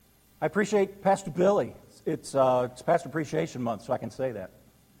I appreciate Pastor Billy. It's Pastor Appreciation Month, so I can say that.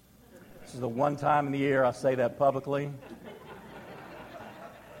 This is the one time in the year I say that publicly.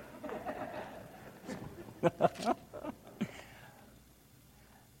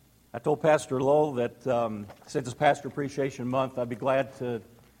 I told Pastor Lowell that since it's Pastor Appreciation Month, I'd be glad to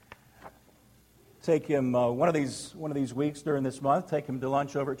take him one of these weeks during this month, take him to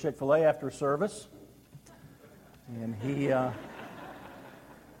lunch over at Chick-fil-A after service. And he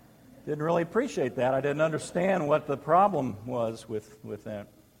didn't really appreciate that. I didn't understand what the problem was with that.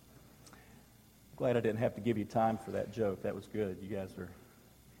 Glad I didn't have to give you time for that joke. That was good. You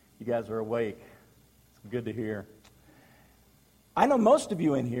guys are awake. It's good to hear. I know most of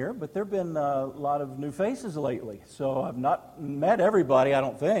you in here, but there have been a lot of new faces lately. So I've not met everybody, I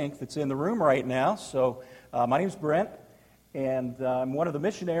don't think, that's in the room right now. So my name's Brent, and I'm one of the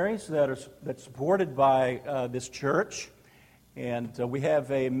missionaries that's supported by this church. And we have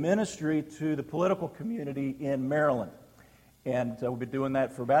a ministry to the political community in Maryland. And we've been doing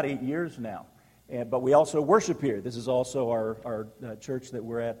that for about 8 years now. But we also worship here. This is also our church that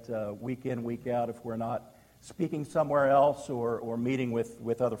we're at week in, week out, if we're not speaking somewhere else or meeting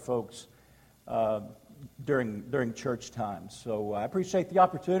with other folks during church time. So I appreciate the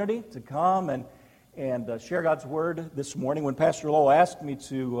opportunity to come and share God's Word this morning. When Pastor Lowell asked me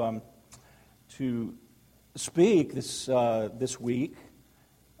to speak this week,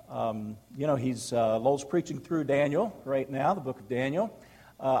 Lowell's preaching through Daniel right now, the book of Daniel.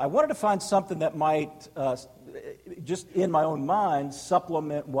 I wanted to find something that might, just in my own mind,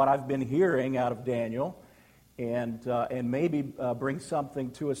 supplement what I've been hearing out of Daniel, and maybe bring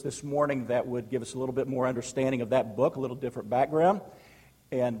something to us this morning that would give us a little bit more understanding of that book, a little different background,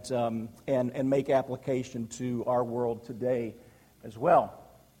 and make application to our world today as well.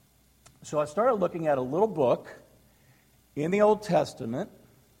 So I started looking at a little book in the Old Testament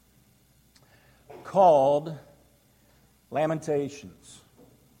called Lamentations.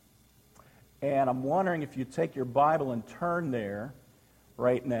 And I'm wondering if you take your Bible and turn there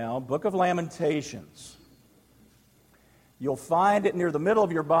right now, Book of Lamentations. You'll find it near the middle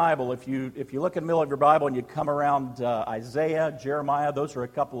of your Bible. If you look in the middle of your Bible and you come around Isaiah, Jeremiah, those are a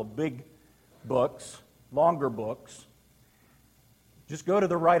couple of big books, longer books. Just go to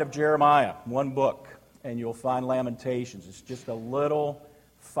the right of Jeremiah, one book, and you'll find Lamentations. It's just a little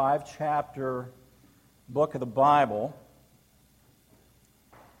 5-chapter book of the Bible.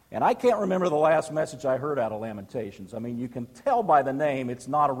 And I can't remember the last message I heard out of Lamentations. I mean, you can tell by the name it's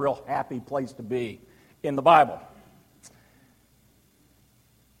not a real happy place to be in the Bible.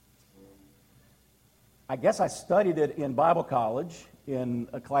 I guess I studied it in Bible college in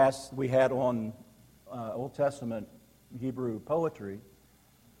a class we had on Old Testament Hebrew poetry,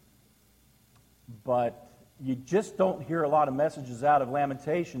 but you just don't hear a lot of messages out of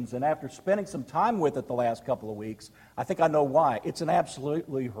Lamentations, and after spending some time with it the last couple of weeks, I think I know why. It's an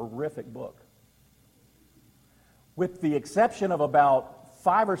absolutely horrific book. With the exception of about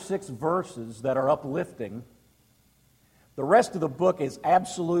 5 or 6 verses that are uplifting, the rest of the book is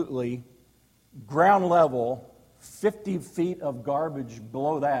absolutely ground level, 50 feet of garbage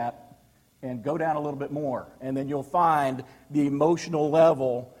below that, and go down a little bit more. And then you'll find the emotional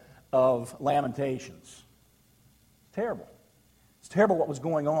level of Lamentations. Terrible. It's terrible what was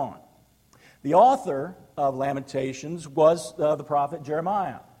going on. The author of Lamentations was the prophet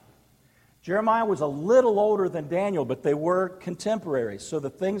Jeremiah. Jeremiah was a little older than Daniel, but they were contemporaries. So the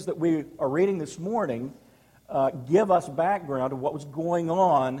things that we are reading this morning give us background of what was going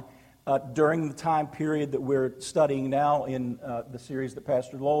on during the time period that we're studying now in the series that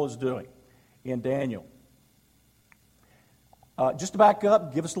Pastor Lowell is doing in Daniel. Just to back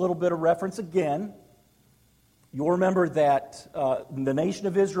up, give us a little bit of reference again. You'll remember that the nation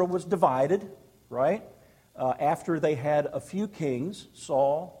of Israel was divided, right? After they had a few kings,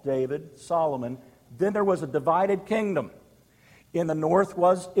 Saul, David, Solomon, then there was a divided kingdom. In the north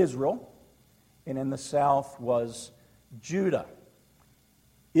was Israel, and in the south was Judah.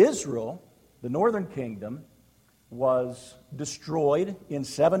 Israel, the northern kingdom, was destroyed in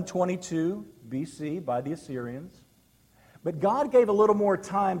 722 BC by the Assyrians. But God gave a little more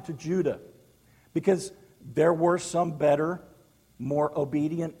time to Judah because there were some better, more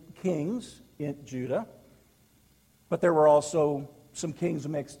obedient kings in Judah, but there were also some kings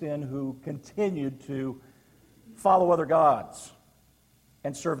mixed in who continued to follow other gods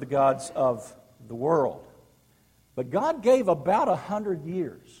and serve the gods of the world. But God gave about 100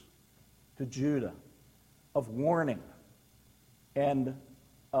 years to Judah of warning and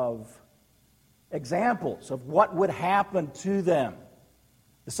of examples of what would happen to them.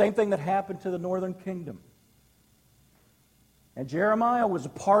 The same thing that happened to the northern kingdom. And Jeremiah was a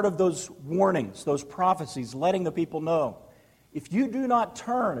part of those warnings, those prophecies, letting the people know, if you do not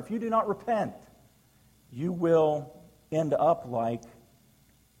turn, if you do not repent, you will end up like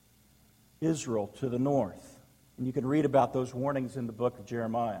Israel to the north. And you can read about those warnings in the book of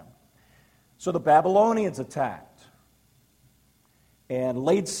Jeremiah. So the Babylonians attacked and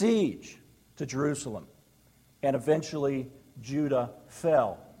laid siege to Jerusalem. And eventually Judah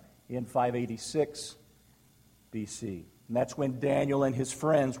fell in 586 BC. And that's when Daniel and his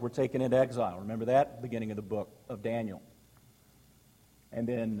friends were taken into exile. Remember that? Beginning of the book of Daniel. And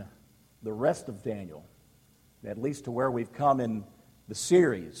then the rest of Daniel, at least to where we've come in the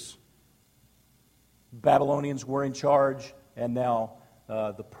series. Babylonians were in charge, and now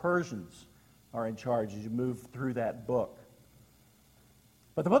the Persians are in charge as you move through that book.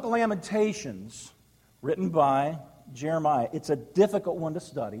 But the book of Lamentations, written by Jeremiah, it's a difficult one to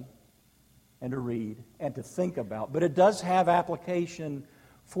study and to read and to think about. But it does have application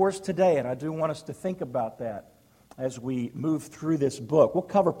for us today, and I do want us to think about that as we move through this book. We'll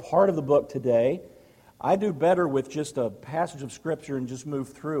cover part of the book today. I do better with just a passage of Scripture and just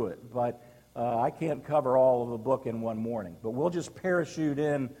move through it, but I can't cover all of the book in one morning. But we'll just parachute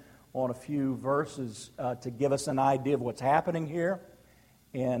in on a few verses to give us an idea of what's happening here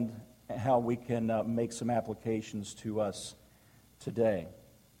and how we can make some applications to us today.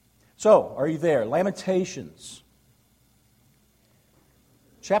 So, are you there? Lamentations,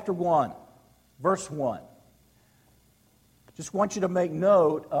 chapter 1, verse 1. Just want you to make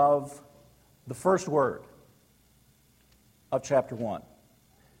note of the first word of chapter 1.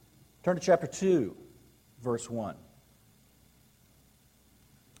 Turn to chapter 2, verse 1.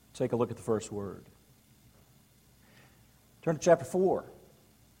 Take a look at the first word. Turn to chapter 4,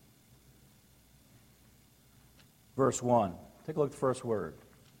 verse 1. Take a look at the first word.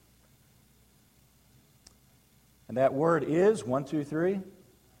 And that word is, 1, 2, 3,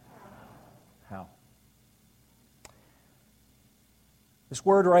 how. This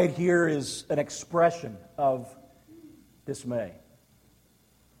word right here is an expression of dismay.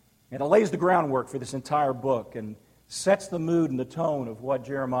 And it lays the groundwork for this entire book and sets the mood and the tone of what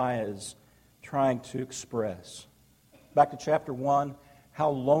Jeremiah is trying to express. Back to chapter 1, how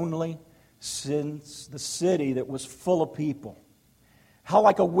lonely since the city that was full of people. How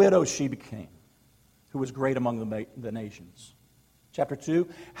like a widow she became, who was great among the nations. Chapter 2,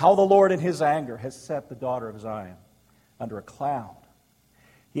 how the Lord in His anger has set the daughter of Zion under a cloud.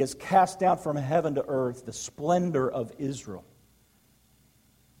 He has cast down from heaven to earth the splendor of Israel.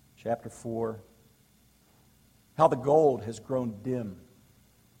 Chapter 4, how the gold has grown dim.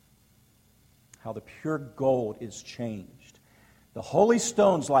 How the pure gold is changed. The holy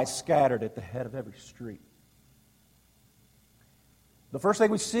stones lie scattered at the head of every street. The first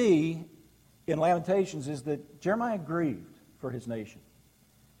thing we see in Lamentations is that Jeremiah grieved for his nation.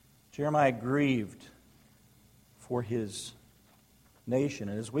 Jeremiah grieved for his nation.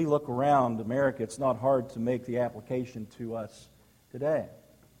 And as we look around America, it's not hard to make the application to us today.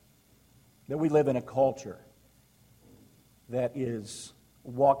 That we live in a culture that is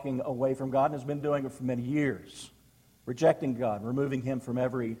walking away from God and has been doing it for many years. Rejecting God, removing Him from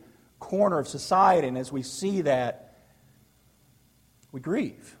every corner of society. And as we see that, we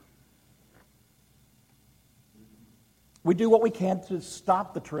grieve. We do what we can to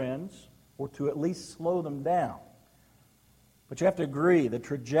stop the trends or to at least slow them down. But you have to agree, the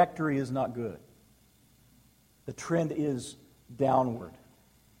trajectory is not good. The trend is downward.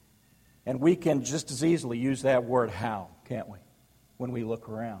 And we can just as easily use that word how, can't we, when we look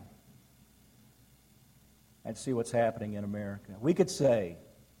around and see what's happening in America. We could say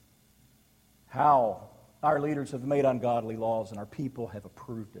how our leaders have made ungodly laws and our people have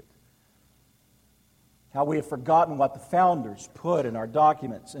approved it. How we have forgotten what the founders put in our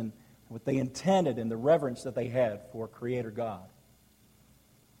documents and what they intended and the reverence that they had for Creator God.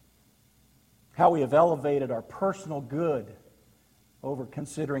 How we have elevated our personal good over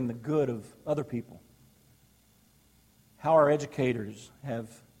considering the good of other people. How our educators have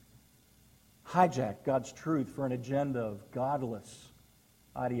hijacked God's truth for an agenda of godless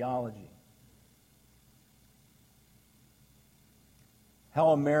ideology.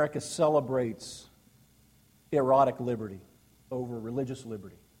 How America celebrates erotic liberty over religious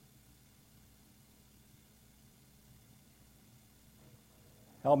liberty.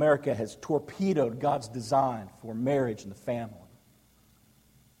 How America has torpedoed God's design for marriage and the family.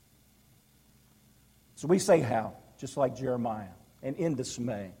 So we say how, just like Jeremiah, and in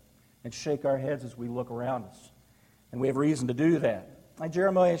dismay, and shake our heads as we look around us. And we have reason to do that. And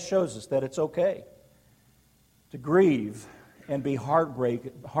Jeremiah shows us that it's okay to grieve and be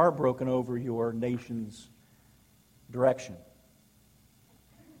heartbroken over your nation's direction.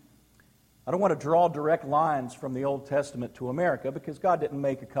 I don't want to draw direct lines from the Old Testament to America because God didn't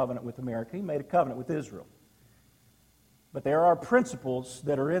make a covenant with America. He made a covenant with Israel. But there are principles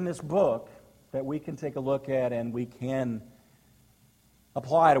that are in this book that we can take a look at and we can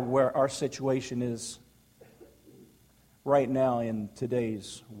apply to where our situation is right now in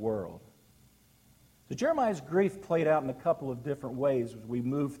today's world. So Jeremiah's grief played out in a couple of different ways as we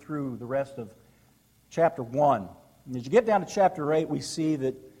move through the rest of chapter 1. And as you get down to chapter 8, we see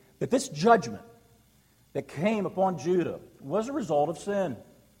that this judgment that came upon Judah was a result of sin.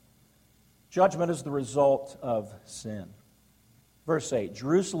 Judgment is the result of sin. Verse 8,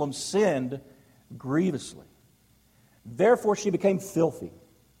 Jerusalem sinned grievously. Therefore she became filthy.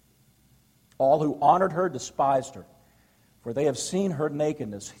 All who honored her despised her, for they have seen her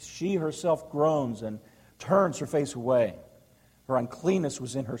nakedness. She herself groans and turns her face away. Her uncleanness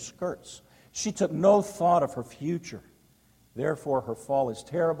was in her skirts. She took no thought of her future. Therefore her fall is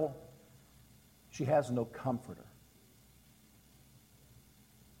terrible. She has no comforter.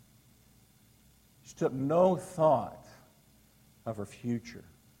 She took no thought of her future.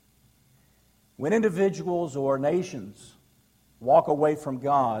 When individuals or nations walk away from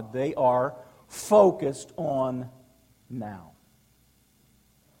God, they are focused on now.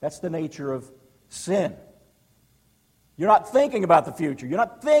 That's the nature of sin. You're not thinking about the future. You're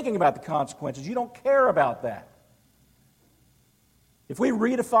not thinking about the consequences. You don't care about that. If we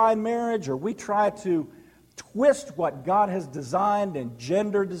redefine marriage or we try to twist what God has designed in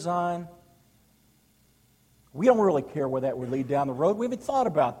gender design, we don't really care where that would lead down the road. We haven't thought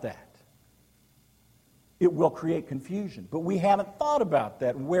about that. It will create confusion, but we haven't thought about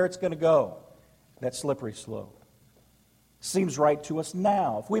that and where it's going to go, that slippery slope. Seems right to us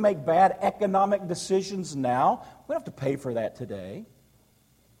now. If we make bad economic decisions now, we don't have to pay for that today.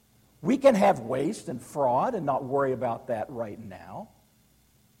 We can have waste and fraud and not worry about that right now.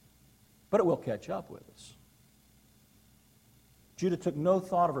 But it will catch up with us. Judah took no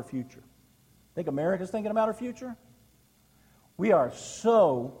thought of her future. Think America's thinking about her future? We are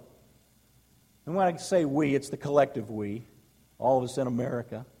so, and when I say we, it's the collective we, all of us in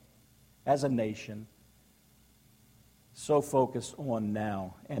America, as a nation, so focused on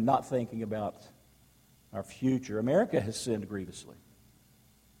now and not thinking about our future. America has sinned grievously.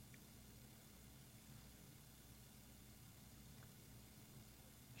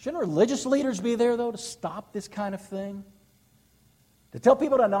 Shouldn't religious leaders be there, though, to stop this kind of thing? To tell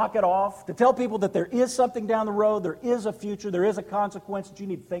people to knock it off? To tell people that there is something down the road, there is a future, there is a consequence that you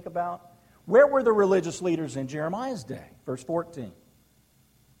need to think about? Where were the religious leaders in Jeremiah's day? Verse 14.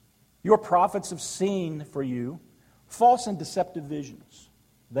 Your prophets have seen for you false and deceptive visions.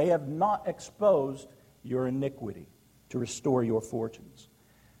 They have not exposed your iniquity to restore your fortunes,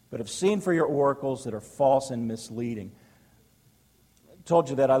 but have seen for your oracles that are false and misleading. I told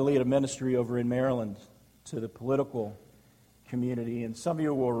you that I lead a ministry over in Maryland to the political community, and some of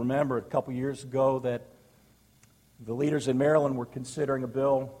you will remember a couple years ago that the leaders in Maryland were considering a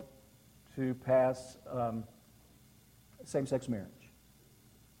bill to pass same-sex marriage.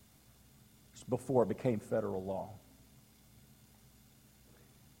 It's before it became federal law.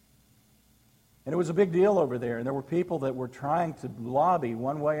 And it was a big deal over there, and there were people that were trying to lobby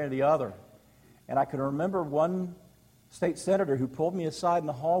one way or the other. And I can remember one state senator who pulled me aside in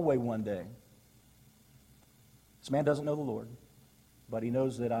the hallway one day. This man doesn't know the Lord, but he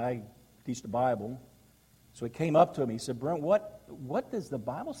knows that I teach the Bible. So he came up to me. He said, Brent, what does the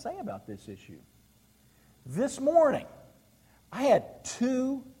Bible say about this issue? This morning, I had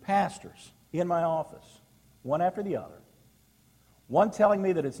 2 pastors in my office, one after the other. One telling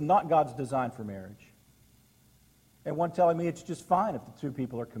me that it's not God's design for marriage, and one telling me it's just fine if the 2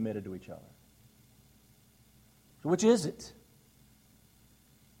 people are committed to each other. So which is it?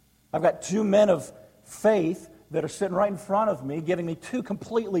 I've got 2 men of faith that are sitting right in front of me, giving me 2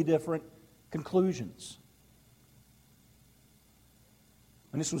 completely different conclusions.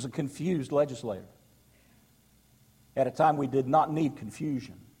 And this was a confused legislator. At a time we did not need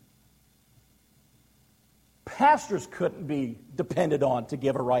confusion. Pastors couldn't be depended on to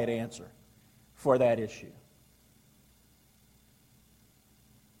give a right answer for that issue.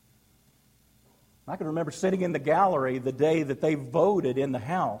 I can remember sitting in the gallery the day that they voted in the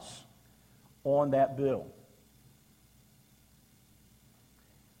House on that bill.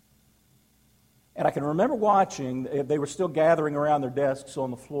 And I can remember watching, they were still gathering around their desks on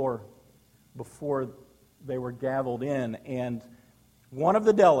the floor before they were gavelled in, and one of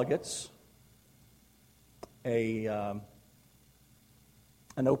the delegates, an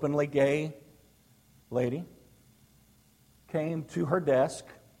openly gay lady, came to her desk.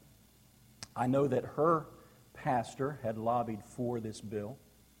 I know that her pastor had lobbied for this bill.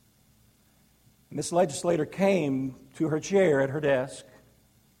 And this legislator came to her chair at her desk,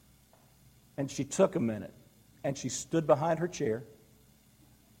 and she took a minute, and she stood behind her chair.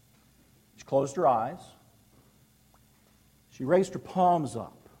 She closed her eyes. She raised her palms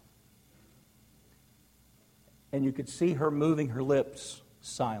up, and you could see her moving her lips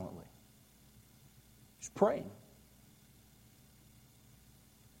silently. She's praying,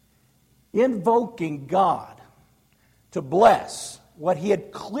 invoking God to bless what He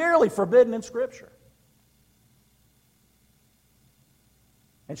had clearly forbidden in Scripture.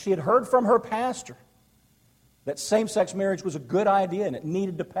 And she had heard from her pastor that same-sex marriage was a good idea and it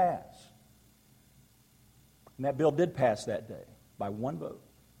needed to pass. And that bill did pass that day by one vote.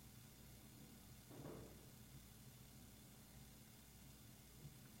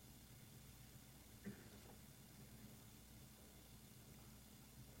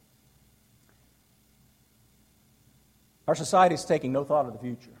 Our society is taking no thought of the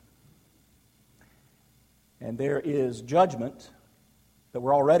future. And there is judgment that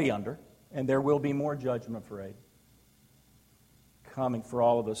we're already under, and there will be more judgment, I'm afraid, coming for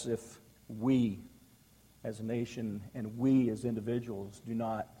all of us if we as a nation and we as individuals do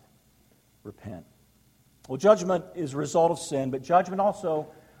not repent. Well, judgment is a result of sin, but judgment also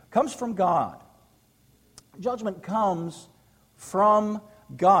comes from God. Judgment comes from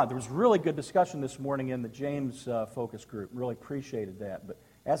God. There was really good discussion this morning in the James focus group. Really appreciated that. But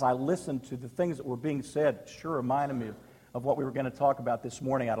as I listened to the things that were being said, it sure reminded me of what we were going to talk about this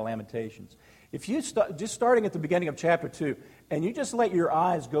morning out of Lamentations. If you just starting at the beginning of chapter 2, and you just let your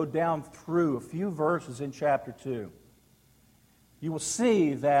eyes go down through a few verses in chapter 2, you will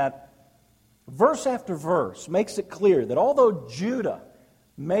see that verse after verse makes it clear that although Judah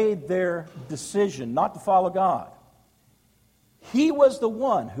made their decision not to follow God, He was the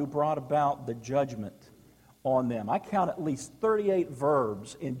one who brought about the judgment on them. I count at least 38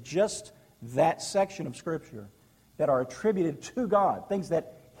 verbs in just that section of Scripture that are attributed to God, things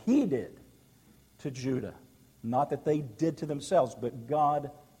that He did to Judah. Not that they did to themselves, but God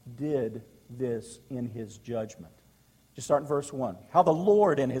did this in His judgment. Just start in verse 1. How the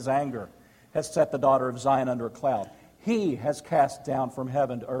Lord in His anger has set the daughter of Zion under a cloud. He has cast down from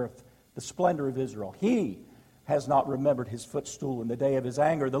heaven to earth the splendor of Israel. He has not remembered His footstool in the day of His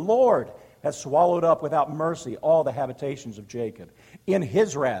anger. The Lord has swallowed up without mercy all the habitations of Jacob. In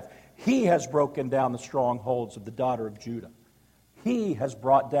His wrath, He has broken down the strongholds of the daughter of Judah. He has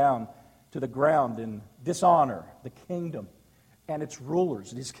brought down to the ground in dishonor the kingdom and its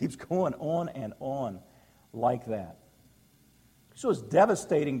rulers. It just keeps going on and on like that. So it's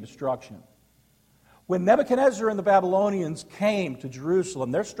devastating destruction. When Nebuchadnezzar and the Babylonians came to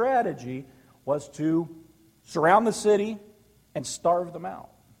Jerusalem, their strategy was to surround the city and starve them out.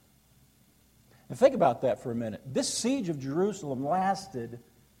 And think about that for a minute. This siege of Jerusalem lasted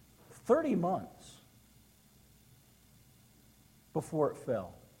 30 months before it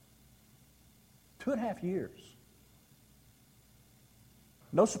fell. 2.5 years.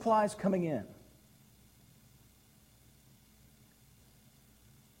 No supplies coming in.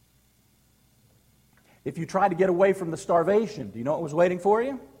 If you tried to get away from the starvation, do you know what was waiting for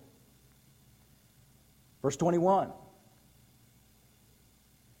you? Verse 21.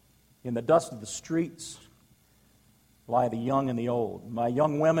 In the dust of the streets lie the young and the old. My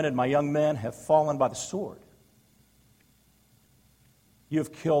young women and my young men have fallen by the sword. You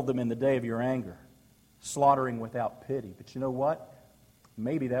have killed them in the day of your anger, slaughtering without pity. But you know what?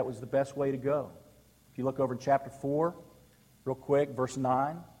 Maybe that was the best way to go. If you look over in chapter 4, real quick, verse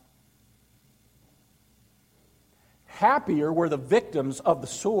 9. Happier were the victims of the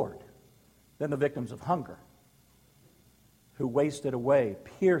sword than the victims of hunger, who wasted away,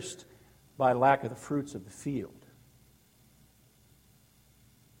 pierced by lack of the fruits of the field.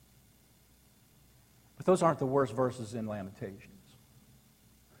 But those aren't the worst verses in Lamentations.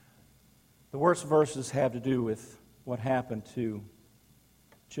 The worst verses have to do with what happened to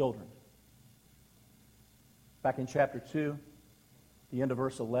children. Back in chapter 2, the end of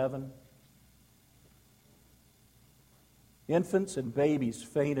verse 11, infants and babies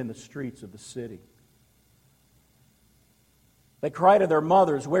faint in the streets of the city. They cry to their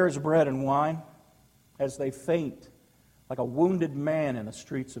mothers, "Where is bread and wine?" as they faint like a wounded man in the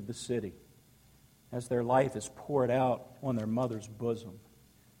streets of the city, as their life is poured out on their mother's bosom.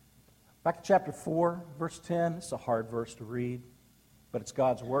 Back to chapter 4, verse 10. It's a hard verse to read, but it's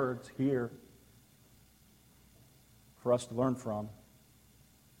God's words here for us to learn from.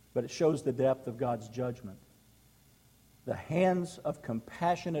 But it shows the depth of God's judgment. The hands of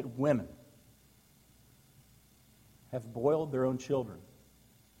compassionate women have boiled their own children.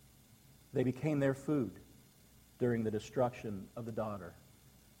 They became their food during the destruction of the daughter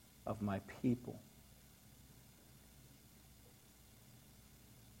of my people.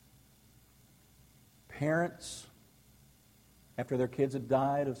 Parents, after their kids had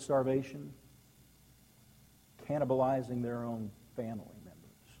died of starvation, cannibalizing their own family members.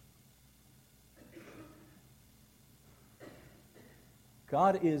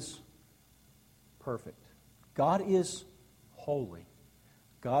 God is perfect. God is holy.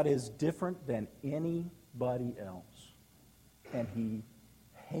 God is different than anybody else. And He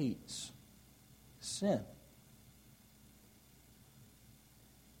hates sin.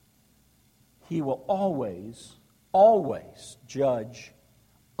 He will always, always judge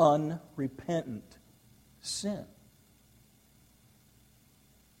unrepentant sin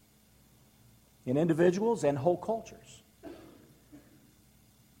in individuals and whole cultures.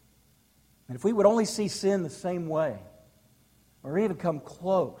 And if we would only see sin the same way, or even come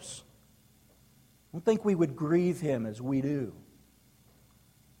close, I don't think we would grieve Him as we do.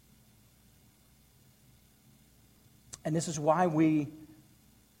 And this is why we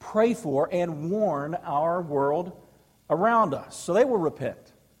pray for and warn our world around us, so they will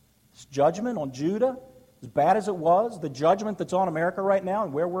repent. This judgment on Judah, as bad as it was, the judgment that's on America right now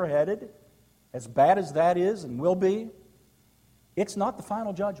and where we're headed, as bad as that is and will be, it's not the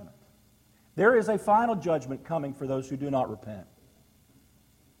final judgment. There is a final judgment coming for those who do not repent.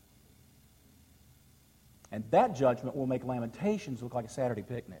 And that judgment will make Lamentations look like a Saturday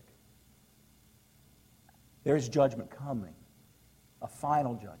picnic. There is judgment coming, a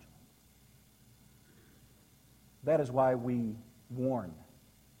final judgment. That is why we warn.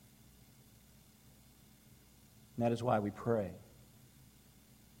 And that is why we pray.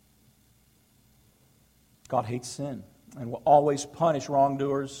 God hates sin and will always punish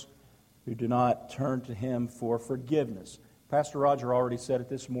wrongdoers who do not turn to Him for forgiveness. Pastor Roger already said it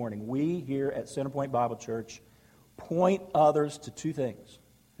this morning. We here at Centerpoint Bible Church point others to two things.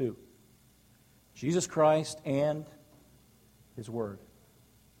 Who? Jesus Christ and His Word.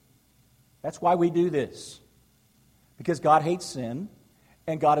 That's why we do this. Because God hates sin,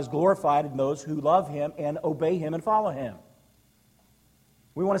 and God is glorified in those who love Him and obey Him and follow Him.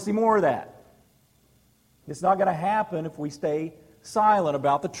 We want to see more of that. It's not going to happen if we stay silent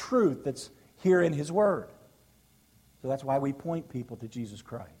about the truth that's here in His Word. So that's why we point people to Jesus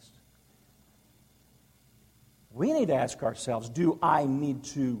Christ. We need to ask ourselves, do I need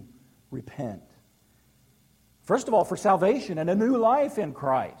to repent? First of all, for salvation and a new life in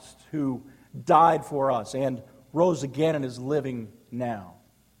Christ, who died for us and rose again and is living now.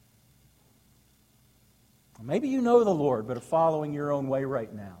 Maybe you know the Lord, but are following your own way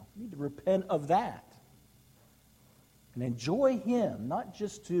right now. You need to repent of that. And enjoy Him, not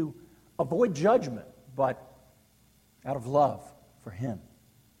just to avoid judgment, but out of love for Him.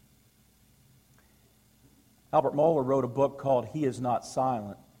 Albert Mohler wrote a book called He Is Not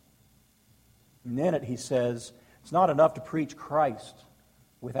Silent. And in it he says, it's not enough to preach Christ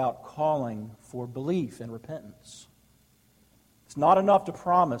without calling for belief and repentance. It's not enough to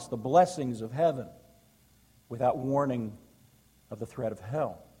promise the blessings of heaven without warning of the threat of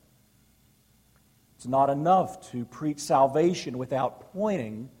hell. It's not enough to preach salvation without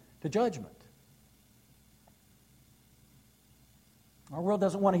pointing to judgment. Our world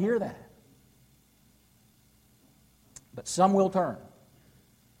doesn't want to hear that. But some will turn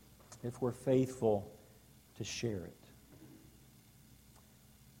if we're faithful to share it.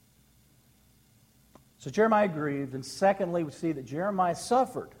 So Jeremiah grieved, and secondly, we see that Jeremiah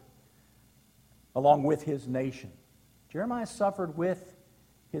suffered along with his nation. Jeremiah suffered with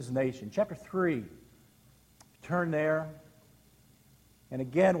his nation. Chapter 3, turn there. And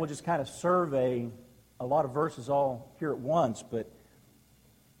again, we'll just kind of survey a lot of verses all here at once, but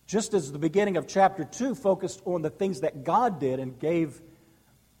just as the beginning of chapter 2 focused on the things that God did and gave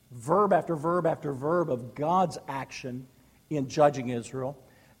verb after verb after verb of God's action in judging Israel,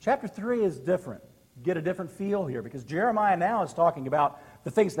 chapter 3 is different. Get a different feel here, because Jeremiah now is talking about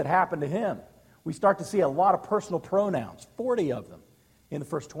the things that happened to him. We start to see a lot of personal pronouns, 40 of them, in the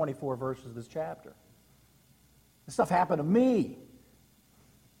first 24 verses of this chapter. This stuff happened to me.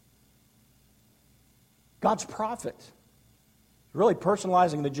 God's prophet, really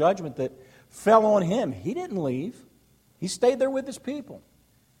personalizing the judgment that fell on him. He didn't leave. He stayed there with his people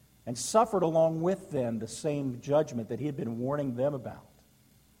and suffered along with them the same judgment that he had been warning them about.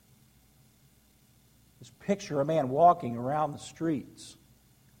 Just picture a man walking around the streets,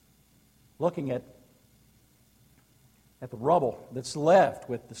 looking at the rubble that's left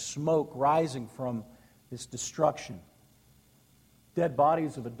with the smoke rising from this destruction. Dead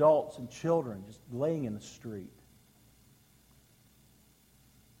bodies of adults and children just laying in the street.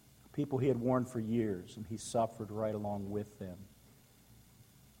 People he had warned for years, and he suffered right along with them.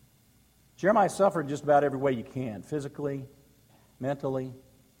 Jeremiah suffered just about every way you can, physically, mentally,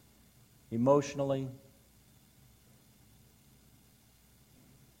 emotionally.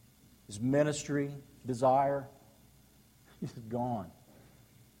 His ministry, desire, he's gone.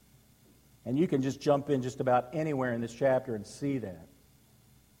 And you can just jump in just about anywhere in this chapter and see that.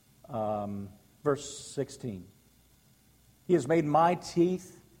 Verse 16. He has made my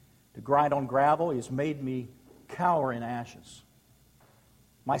teeth to grind on gravel. He has made me cower in ashes.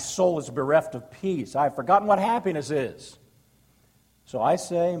 My soul is bereft of peace. I have forgotten what happiness is. So I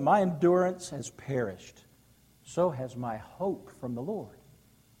say, my endurance has perished. So has my hope from the Lord.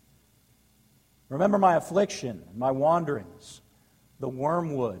 Remember my affliction, my wanderings, the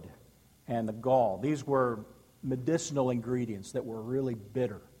wormwood and the gall. These were medicinal ingredients that were really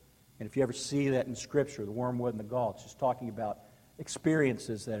bitter. And if you ever see that in Scripture, the wormwood and the gall, it's just talking about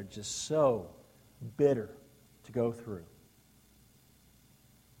experiences that are just so bitter to go through.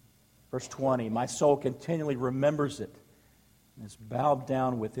 Verse 20, my soul continually remembers it and is bowed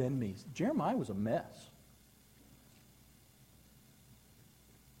down within me. Jeremiah was a mess.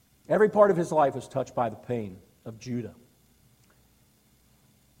 Every part of his life was touched by the pain of Judah.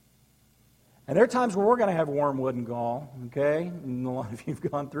 And there are times where we're going to have wormwood and gall, okay? And a lot of you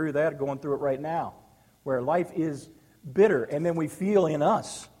have gone through that, going through it right now, where life is bitter, and then we feel in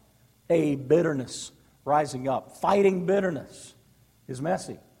us a bitterness rising up. Fighting bitterness is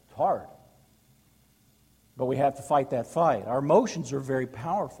messy. It's hard. But we have to fight that fight. Our emotions are very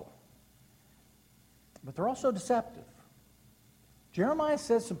powerful. But they're also deceptive. Jeremiah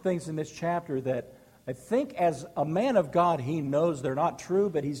says some things in this chapter that I think as a man of God, he knows they're not true,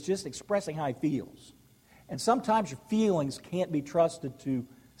 but he's just expressing how he feels. And sometimes your feelings can't be trusted to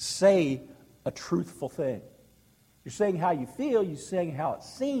say a truthful thing. You're saying how you feel, you're saying how it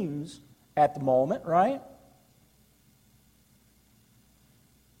seems at the moment, right?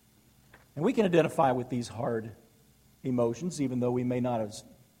 And we can identify with these hard emotions, even though we may not have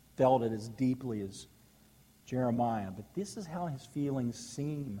felt it as deeply as Jeremiah. But this is how his feelings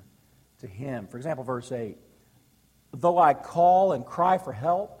seem to him. For example, verse 8. Though I call and cry for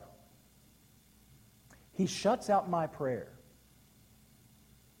help, he shuts out my prayer.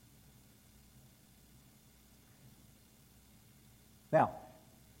 Now,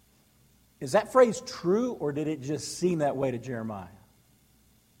 is that phrase true, or did it just seem that way to Jeremiah?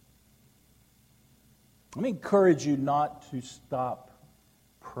 Let me encourage you not to stop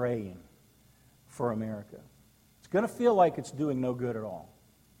praying for America. It's going to feel like it's doing no good at all.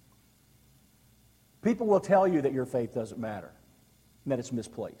 People will tell you that your faith doesn't matter, and that it's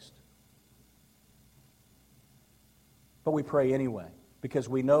misplaced. But we pray anyway, because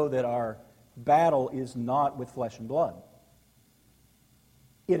we know that our battle is not with flesh and blood.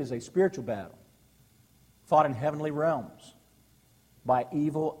 It is a spiritual battle, fought in heavenly realms by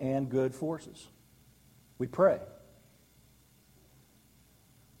evil and good forces. We pray.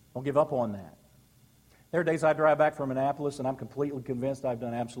 Don't give up on that. There are days I drive back from Annapolis and I'm completely convinced I've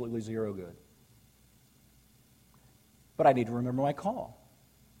done absolutely zero good. But I need to remember my call.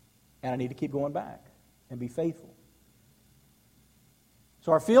 And I need to keep going back and be faithful.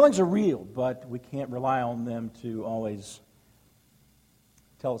 So our feelings are real, but we can't rely on them to always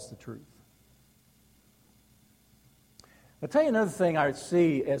tell us the truth. I'll tell you another thing I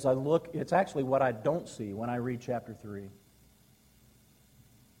see as I look. It's actually what I don't see when I read chapter 3.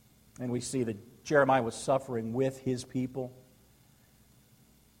 And we see that Jeremiah was suffering with his people.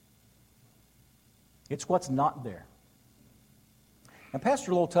 It's what's not there. And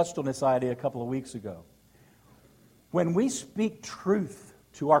Pastor Lowell touched on this idea a couple of weeks ago. When we speak truth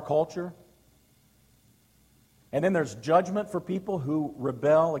to our culture, and then there's judgment for people who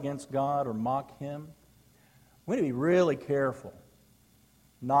rebel against God or mock Him, we need to be really careful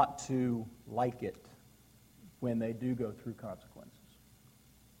not to like it when they do go through consequences.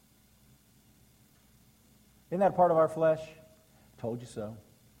 Isn't that part of our flesh? I told you so.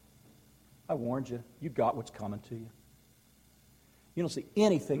 I warned you. You got what's coming to you. You don't see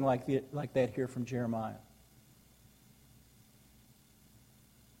anything like that here from Jeremiah.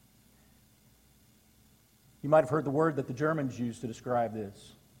 You might have heard the word that the Germans used to describe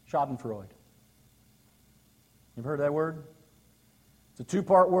this, Schadenfreude. You've heard that word? It's a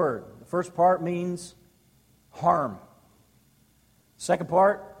two-part word. The first part means harm. The second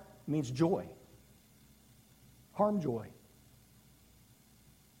part means joy. Harm joy.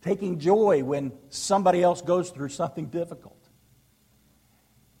 Taking joy when somebody else goes through something difficult.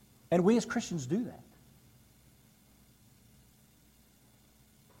 And we as Christians do that.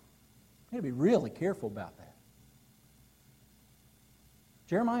 We need to be really careful about that.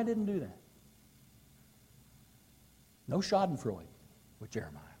 Jeremiah didn't do that. No Schadenfreude with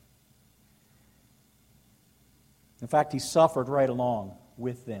Jeremiah. In fact, he suffered right along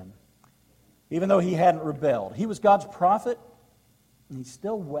with them. Even though he hadn't rebelled. He was God's prophet, and he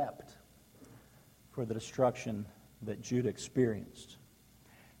still wept for the destruction that Judah experienced.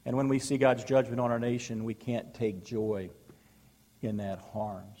 And when we see God's judgment on our nation, we can't take joy in that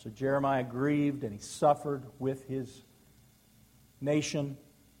harm. So Jeremiah grieved and he suffered with his nation.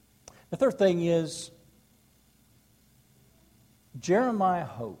 The third thing is, Jeremiah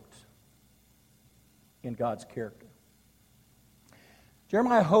hoped in God's character.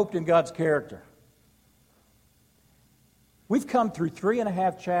 Jeremiah hoped in God's character. We've come through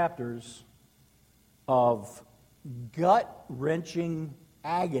 3.5 chapters of gut-wrenching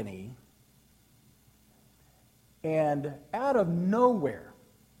agony, and out of nowhere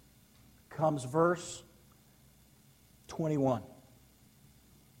comes verse 21.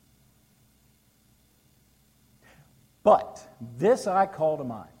 But this I call to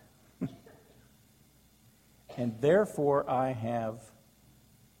mind, and therefore I have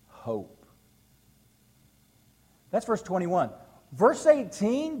hope. That's verse 21. Verse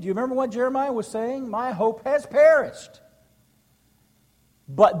 18, do you remember what Jeremiah was saying? My hope has perished.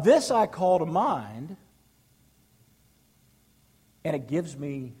 But this I call to mind, and it gives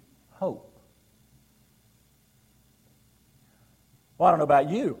me hope. Well, I don't know about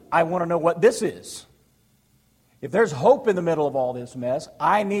you. I want to know what this is. If there's hope in the middle of all this mess,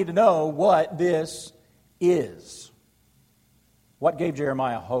 I need to know what this is. What gave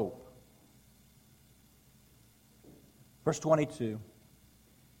Jeremiah hope? Verse 22.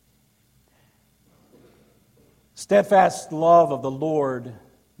 Steadfast love of the Lord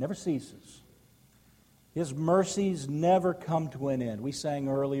never ceases. His mercies never come to an end. We sang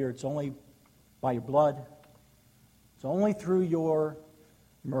earlier, it's only by your blood. It's only through your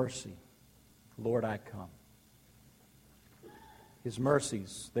mercy. Lord, I come. His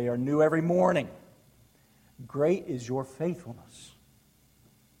mercies, they are new every morning. Great is your faithfulness.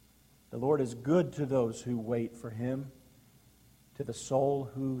 The Lord is good to those who wait for Him, to the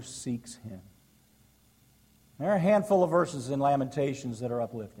soul who seeks Him. There are a handful of verses in Lamentations that are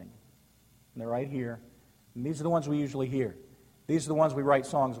uplifting. And they're right here. And these are the ones we usually hear. These are the ones we write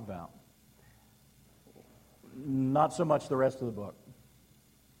songs about. Not so much the rest of the book.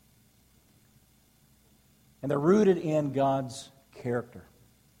 And they're rooted in God's character.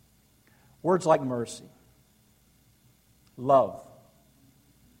 Words like mercy, love,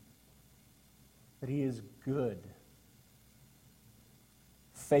 that He is good,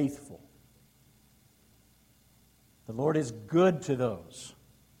 faithful. The Lord is good to those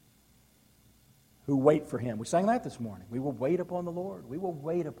who wait for Him. We sang that this morning. We will wait upon the Lord. We will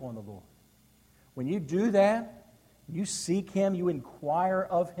wait upon the Lord. When you do that, you seek Him, you inquire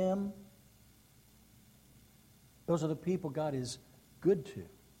of Him, those are the people God is good to.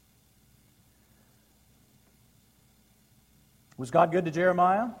 Was God good to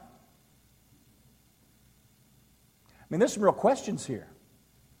Jeremiah? I mean, there's some real questions here.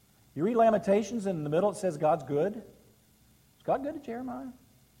 You read Lamentations, and in the middle it says God's good. Was God good to Jeremiah?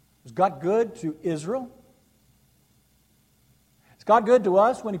 Was God good to Israel? Is God good to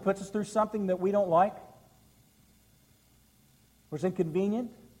us when He puts us through something that we don't like? Or is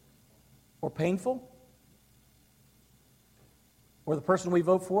inconvenient? Or painful? Or the person we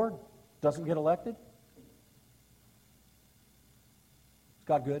vote for doesn't get elected? Is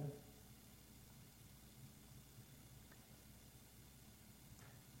God good?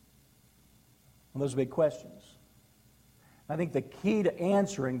 Well, those are big questions. I think the key to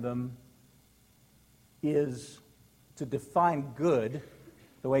answering them is to define good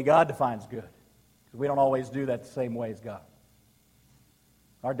the way God defines good. Because we don't always do that the same way as God.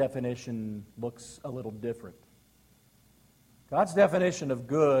 Our definition looks a little different. God's definition of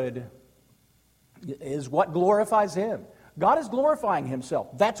good is what glorifies Him. God is glorifying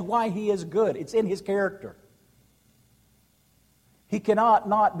Himself. That's why He is good. It's in His character. He cannot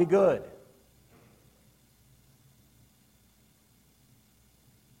not be good.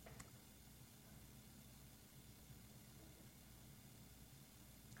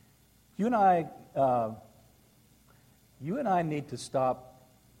 You and I need to stop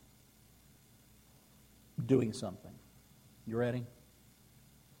doing something. You ready?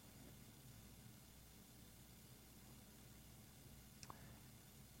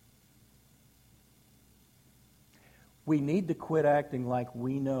 We need to quit acting like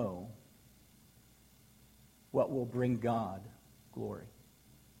we know what will bring God glory.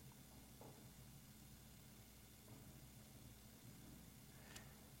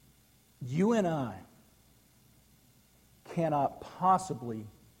 You and I cannot possibly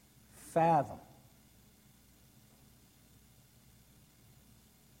fathom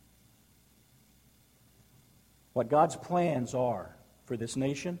what God's plans are for this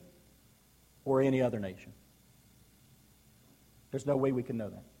nation or any other nation. There's no way we can know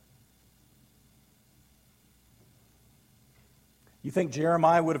that. You think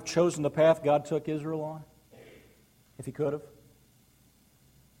Jeremiah would have chosen the path God took Israel on if he could have?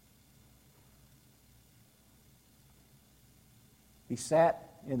 He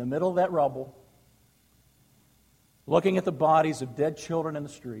sat in the middle of that rubble, looking at the bodies of dead children in the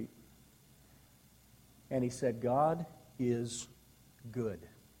street, and he said, God is good.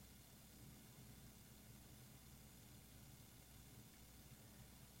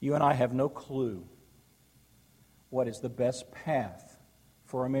 You and I have no clue what is the best path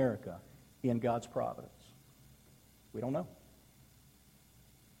for America in God's providence. We don't know.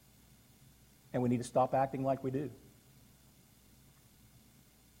 And we need to stop acting like we do.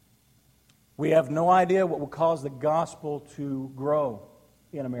 We have no idea what will cause the gospel to grow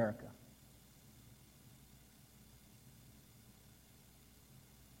in America.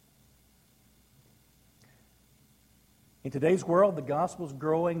 In today's world, the gospel is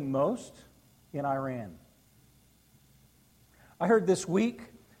growing most in Iran. I heard this week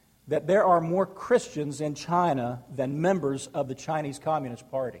that there are more Christians in China than members of the Chinese Communist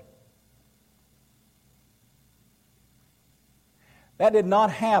Party. That did not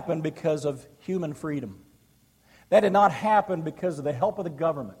happen because of human freedom. That did not happen because of the help of the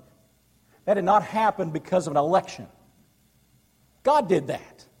government. That did not happen because of an election. God did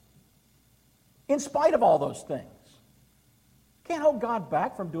that. In spite of all those things. Can't hold God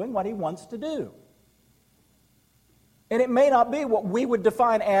back from doing what He wants to do. And it may not be what we would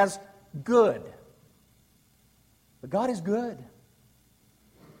define as good. But God is good.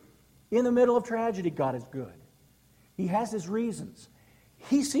 In the middle of tragedy, God is good. He has His reasons.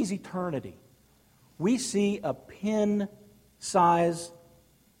 He sees eternity. We see a pin-sized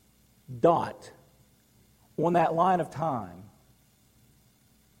dot on that line of time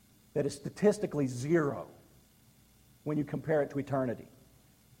that is statistically zero when you compare it to eternity.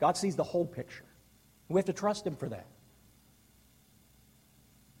 God sees the whole picture. We have to trust Him for that.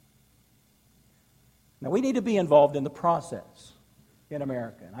 Now, we need to be involved in the process in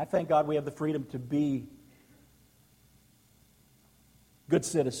America. And I thank God we have the freedom to be good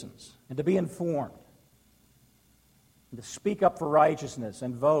citizens and to be informed and to speak up for righteousness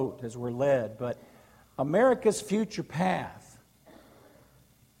and vote as we're led. But America's future path,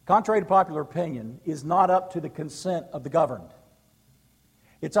 contrary to popular opinion, is not up to the consent of the governed.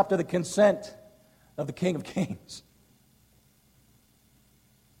 It's up to the consent of the King of Kings.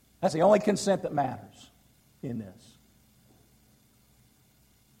 That's the only consent that matters in this.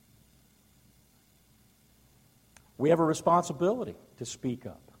 We have a responsibility to speak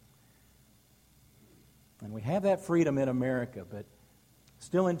up. And we have that freedom in America, but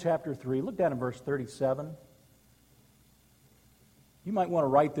still in chapter 3, look down in verse 37. You might want to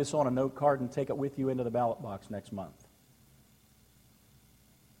write this on a note card and take it with you into the ballot box next month.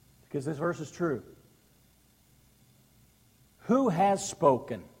 Because this verse is true. Who has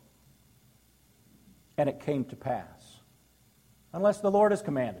spoken, and it came to pass, unless the Lord has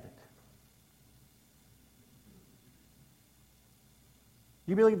commanded it?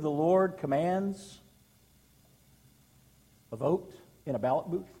 Do you believe the Lord commands a vote in a ballot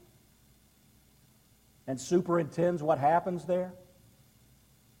booth and superintends what happens there?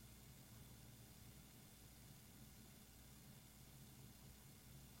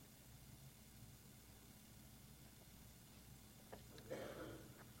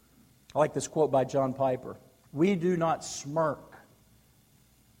 I like this quote by John Piper. We do not smirk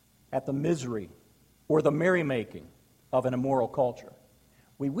at the misery or the merrymaking of an immoral culture.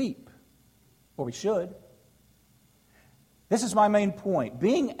 We weep, or we should. This is my main point.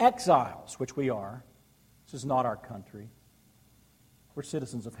 Being exiles, which we are, this is not our country. We're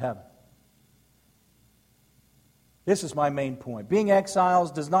citizens of heaven. This is my main point. Being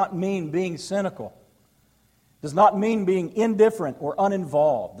exiles does not mean being cynical. Does not mean being indifferent or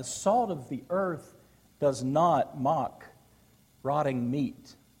uninvolved. The salt of the earth does not mock rotting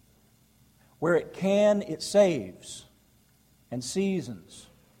meat. Where it can, it saves and seasons.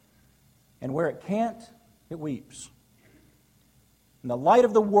 And where it can't, it weeps. And the light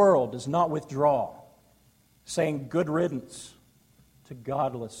of the world does not withdraw, saying good riddance to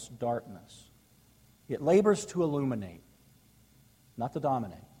godless darkness. It labors to illuminate, not to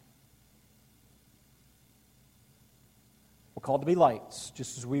dominate. We're called to be lights,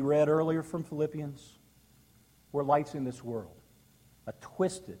 just as we read earlier from Philippians. We're lights in this world. A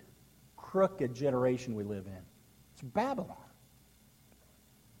twisted, crooked generation we live in. It's Babylon.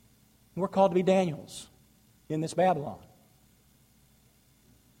 We're called to be Daniels in this Babylon,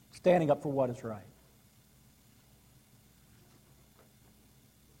 standing up for what is right.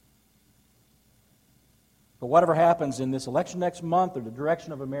 But whatever happens in this election next month or the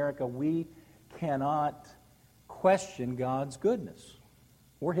direction of America, we cannot question God's goodness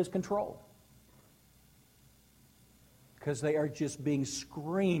or His control, because they are just being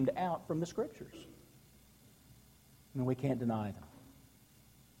screamed out from the Scriptures, and we can't deny them.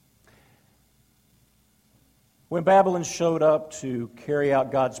 When Babylon showed up to carry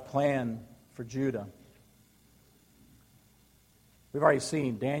out God's plan for Judah, we've already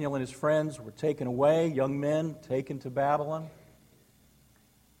seen Daniel and his friends were taken away, young men taken to Babylon.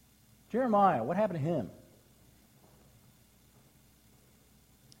 Jeremiah, what happened to him?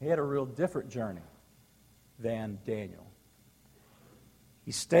 He had a real different journey than Daniel.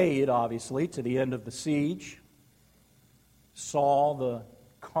 He stayed, obviously, to the end of the siege, saw the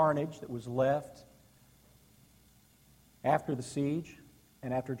carnage that was left after the siege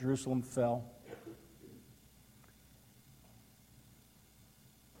and after Jerusalem fell.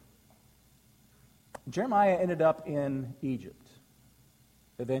 Jeremiah ended up in Egypt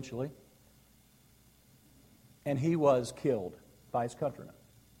eventually, and he was killed by his countrymen.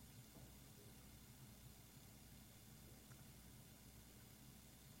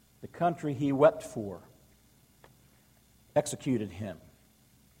 The country he wept for executed him,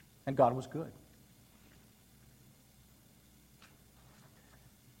 and God was good.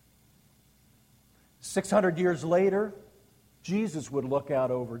 "600 years later, Jesus would look out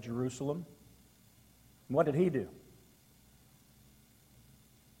over Jerusalem. And what did he do?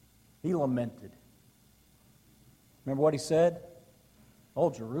 He lamented. Remember what he said? "Oh,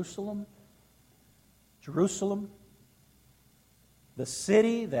 Jerusalem, Jerusalem, the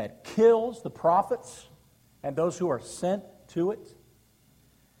city that kills the prophets and those who are sent to it.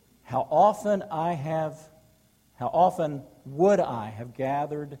 How often would I have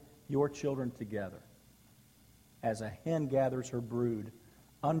gathered your children together, as a hen gathers her brood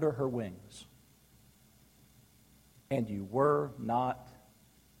under her wings, and you were not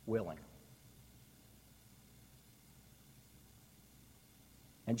willing."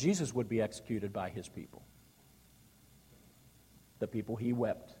 And Jesus would be executed by his people, the people he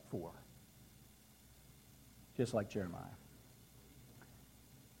wept for, just like Jeremiah.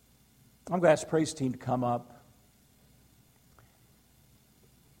 I'm going to ask the praise team to come up,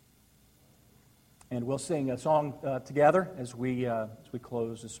 and we'll sing a song together as we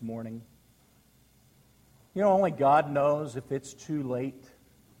close this morning. You know, only God knows if it's too late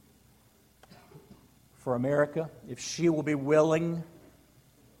for America, if she will be willing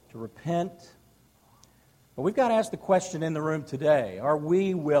to repent. But we've got to ask the question in the room today, are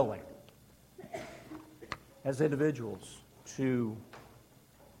we willing as individuals to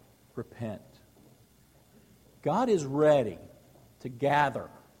repent? God is ready to gather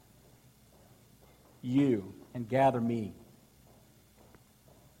you and gather me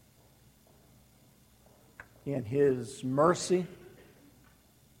in His mercy,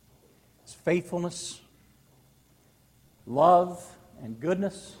 His faithfulness, love, and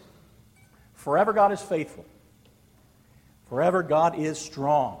goodness. Forever God is faithful. Forever God is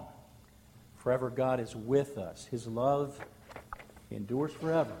strong. Forever God is with us. His love endures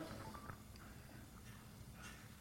forever.